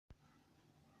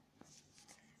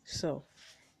So,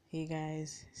 hey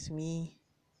guys, it's me,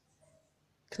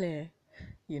 Claire,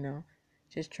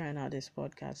 just trying out this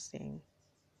podcast thing.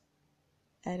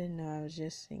 I didn't know, I was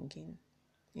just thinking,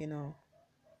 you know,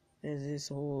 there's this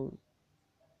whole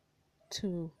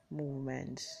two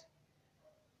movements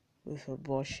with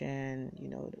abortion,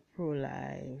 the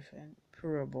pro-life and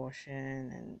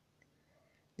pro-abortion and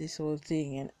this whole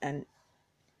thing. And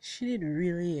should it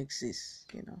really exist?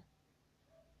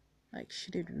 Like,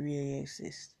 should it really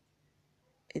exist?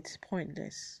 It's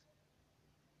pointless.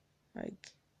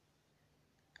 Like,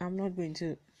 I'm not going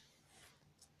to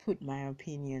put my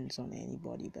opinions on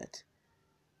anybody, but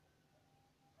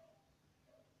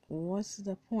what's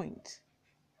the point?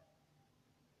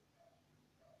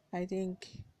 I think,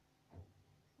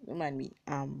 don't mind me,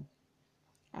 I'm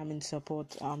in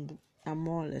support. I'm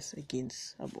more or less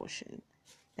against abortion,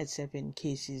 except in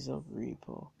cases of rape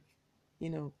or,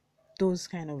 those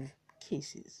kind of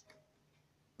cases.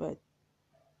 But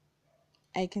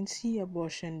I can see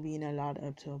abortion being allowed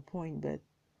up to a point, but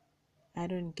I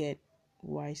don't get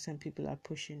why some people are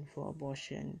pushing for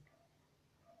abortion.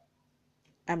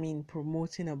 I mean,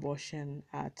 promoting abortion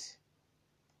at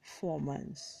 4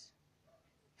 months,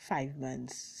 5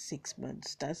 months, 6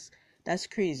 months. That's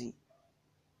crazy.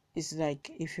 It's like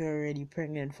if you're already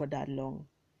pregnant for that long,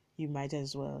 you might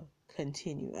as well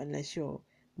continue unless your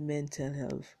mental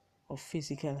health or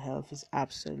physical health is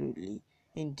absolutely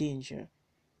in danger.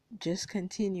 Just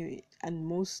continue it.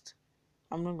 And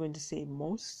I'm not going to say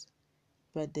most,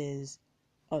 but there's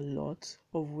a lot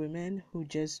of women who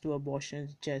just do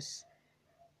abortions just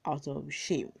out of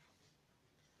shame.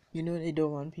 They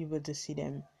don't want people to see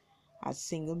them as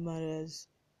single mothers,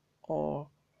 or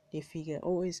they figure,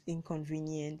 oh, it's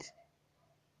inconvenient.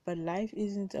 But life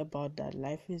isn't about that.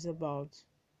 Life is about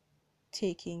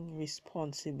taking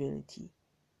responsibility.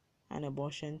 And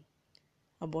abortion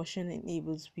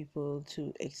enables people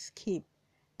to escape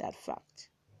that fact.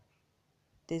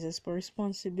 There's a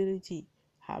responsibility.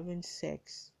 Having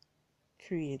sex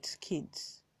creates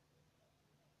kids.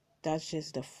 That's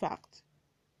just the fact.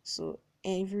 So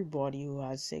everybody who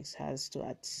has sex has to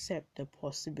accept the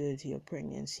possibility of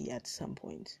pregnancy at some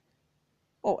point.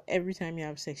 Or every time you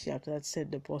have sex, you have to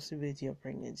accept the possibility of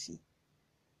pregnancy.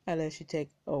 Unless you take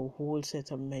a whole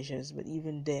set of measures, but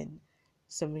even then,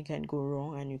 something can go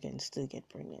wrong and you can still get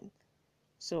pregnant.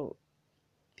 So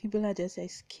people are just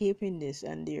escaping this,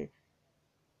 and they're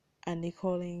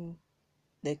calling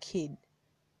the kid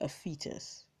a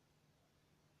fetus,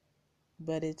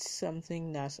 but it's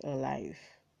something that's alive.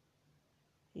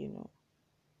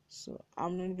 So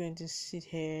I'm not going to sit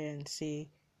here and say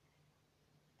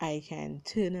I can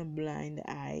turn a blind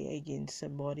eye against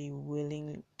somebody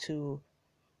willing to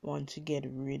want to get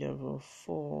rid of a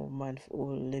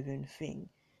 4-month-old living thing,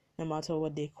 no matter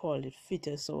what they call it,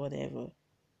 fetus or whatever.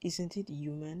 Isn't it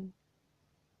human?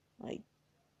 Like,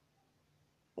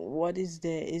 what is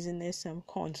there? Isn't there some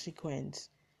consequence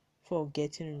for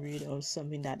getting rid of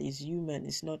something that is human?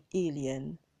 It's not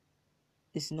alien,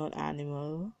 it's not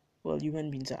animal. Well,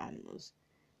 human beings are animals,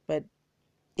 but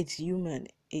it's human.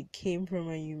 It came from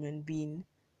a human being,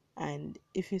 and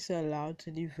if it's allowed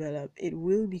to develop, it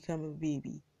will become a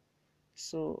baby.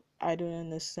 So I don't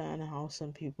understand how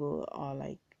some people are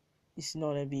like, it's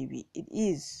not a baby. It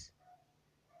is.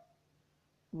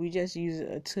 We just use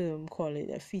a term, call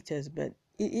it a fetus, but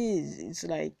it is. It's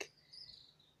like,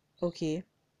 okay,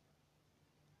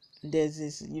 there's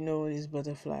this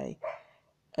butterfly,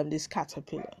 this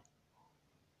caterpillar.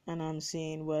 And I'm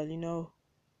saying, well,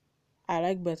 I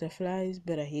like butterflies,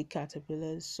 but I hate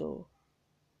caterpillars. So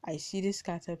I see this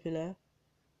caterpillar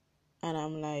and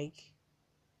I'm like,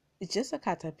 it's just a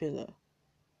caterpillar.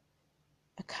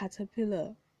 A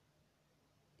caterpillar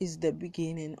is the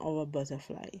beginning of a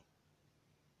butterfly.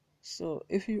 So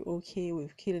if you're okay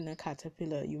with killing a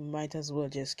caterpillar, you might as well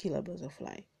just kill a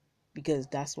butterfly, because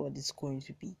that's what it's going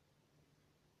to be.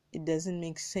 It doesn't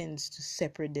make sense to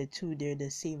separate the two. They're the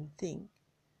same thing.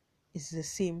 It's the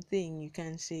same thing. You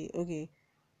can't say, okay,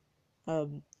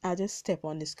 I'll just step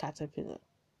on this caterpillar.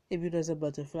 If it was a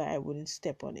butterfly, I wouldn't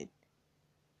step on it.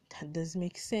 That doesn't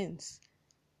make sense.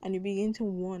 And you begin to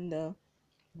wonder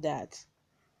that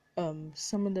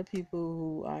some of the people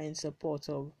who are in support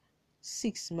of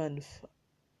 6 month,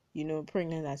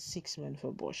 pregnant at 6 month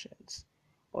abortions,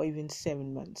 or even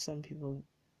 7 months, some people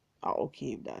are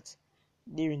okay with that.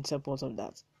 They're in support of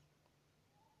that.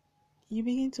 You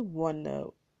begin to wonder,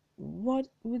 what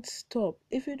would stop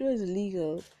if it was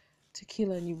legal to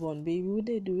kill a newborn baby? Would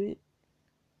they do it?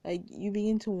 Like, you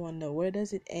begin to wonder, where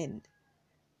does it end?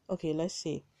 Okay, let's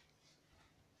say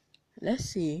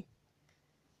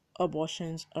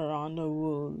abortions around the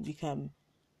world become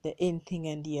the in thing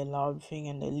and the allowed thing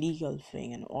and the legal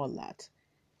thing and all that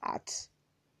at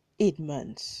 8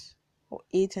 months or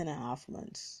 8.5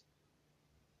 months,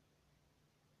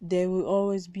 there will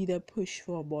always be the push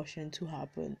for abortion to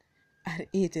happen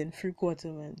at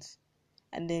 8.75 months,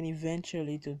 and then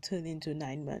eventually to turn into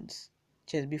 9 months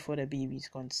just before the baby is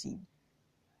conceived.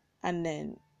 And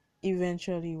then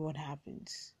eventually what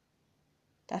happens?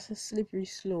 That's a slippery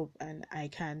slope, and I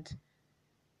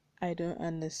don't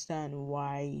understand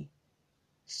why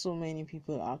so many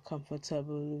people are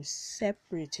comfortable with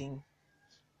separating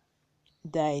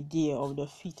the idea of the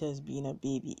fetus being a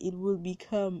baby. It will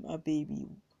become a baby.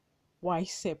 Why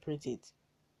separate it?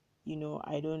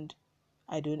 I don't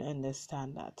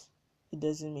understand that. It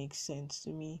doesn't make sense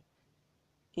to me.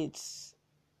 It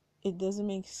doesn't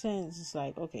make sense. It's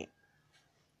like, okay,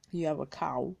 you have a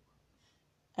cow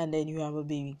and then you have a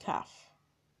baby calf.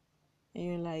 And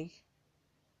you're like,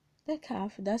 that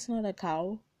calf, that's not a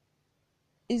cow.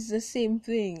 It's the same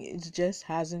thing. It just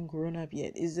hasn't grown up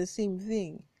yet. It's the same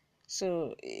thing.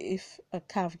 So if a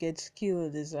calf gets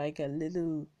killed, it's like a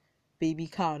little baby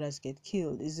cow that gets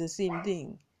killed. It's the same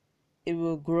thing. It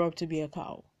will grow up to be a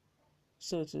cow.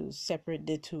 So to separate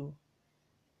the two.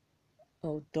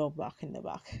 Oh, dog bark in the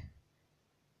back.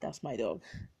 That's my dog.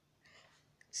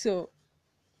 So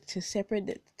to separate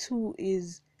the two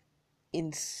is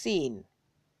insane.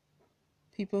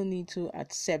 People need to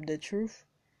accept the truth.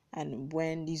 And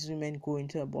when these women go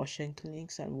into abortion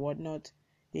clinics and whatnot,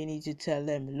 they need to tell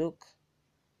them, look,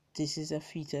 this is a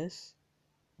fetus,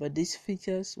 but this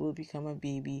fetus will become a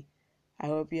baby. I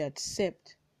hope you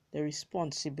accept the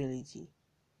responsibility.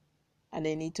 And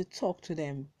they need to talk to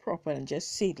them properly and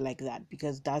just say it like that,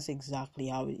 because that's exactly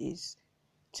how it is.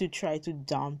 To try to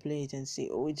downplay it and say,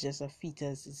 oh, it's just a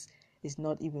fetus, it's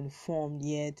not even formed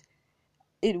yet.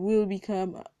 It will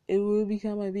become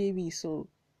a baby. So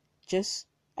just,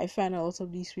 I find a lot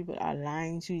of these people are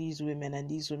lying to these women, and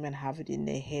these women have it in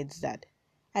their heads that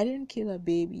I didn't kill a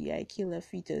baby, I kill a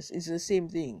fetus. It's the same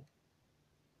thing.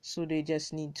 So they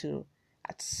just need to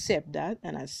accept that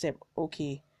and accept,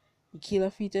 okay, you kill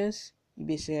a fetus, you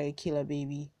basically kill a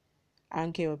baby. I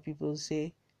don't care what people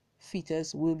say.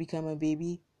 Fetus will become a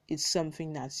baby. It's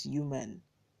something that's human.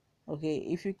 Okay,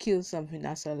 if you kill something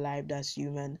that's alive, that's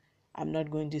human, I'm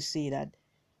not going to say that,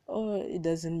 oh, it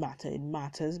doesn't matter. It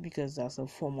matters because that's a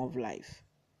form of life.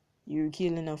 You're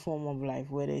killing a form of life,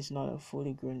 whether it's not a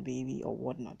fully grown baby or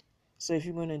whatnot. So if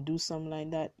you're going to do something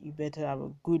like that, you better have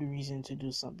a good reason to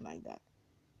do something like that.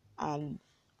 And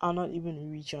I'll not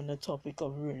even reach on the topic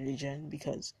of religion,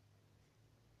 because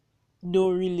no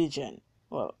religion,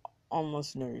 well,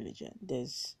 almost no religion,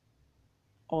 there's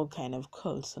all kind of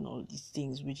cults and all these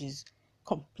things, which is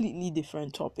completely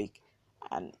different topic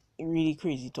and a really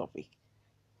crazy topic.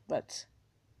 But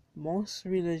most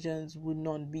religions would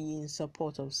not be in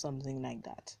support of something like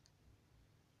that,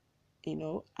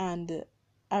 and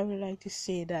I would like to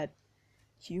say that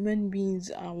human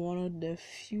beings are one of the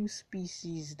few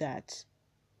species that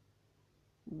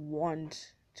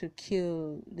want to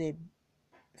kill the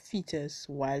fetus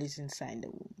while it's inside the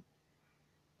womb.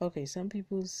 Okay, some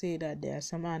people say that there are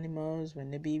some animals,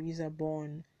 when the babies are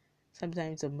born,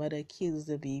 sometimes the mother kills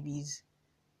the babies.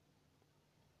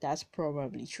 That's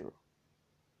probably true.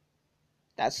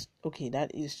 That's okay,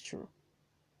 that is true.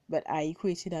 But I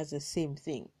equate it as the same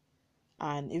thing.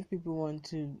 And if people want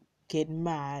to get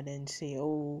mad and say,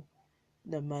 oh,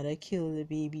 the mother killed the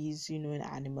babies, and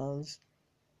animals,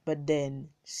 but then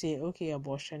say, okay,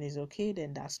 abortion is okay,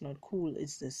 then that's not cool.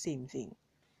 It's the same thing.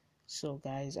 So,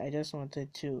 guys, I just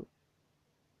wanted to,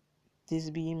 this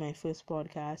being my first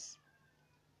podcast,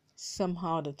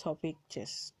 somehow the topic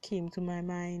just came to my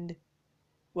mind.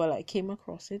 Well, I came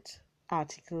across it,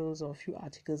 articles or a few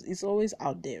articles. It's always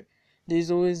out there.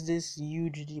 There's always this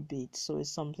huge debate. So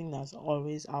it's something that's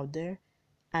always out there.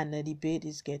 And the debate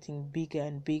is getting bigger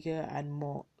and bigger and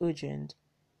more urgent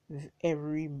with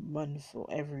every month or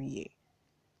every year.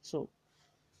 So,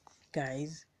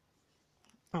 guys,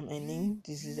 I'm ending.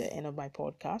 This is the end of my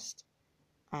podcast.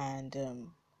 And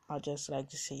I'll just like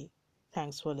to say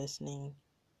thanks for listening,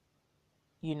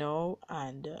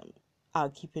 and I'll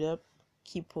keep it up,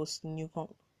 keep posting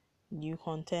new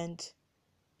content.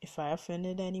 If I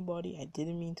offended anybody, I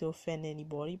didn't mean to offend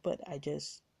anybody, but I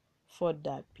just thought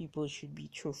that people should be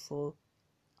truthful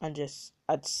and just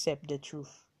accept the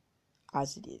truth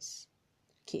as it is.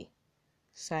 Okay,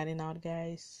 signing out,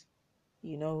 guys.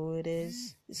 You know who it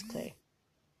is. It's Clay.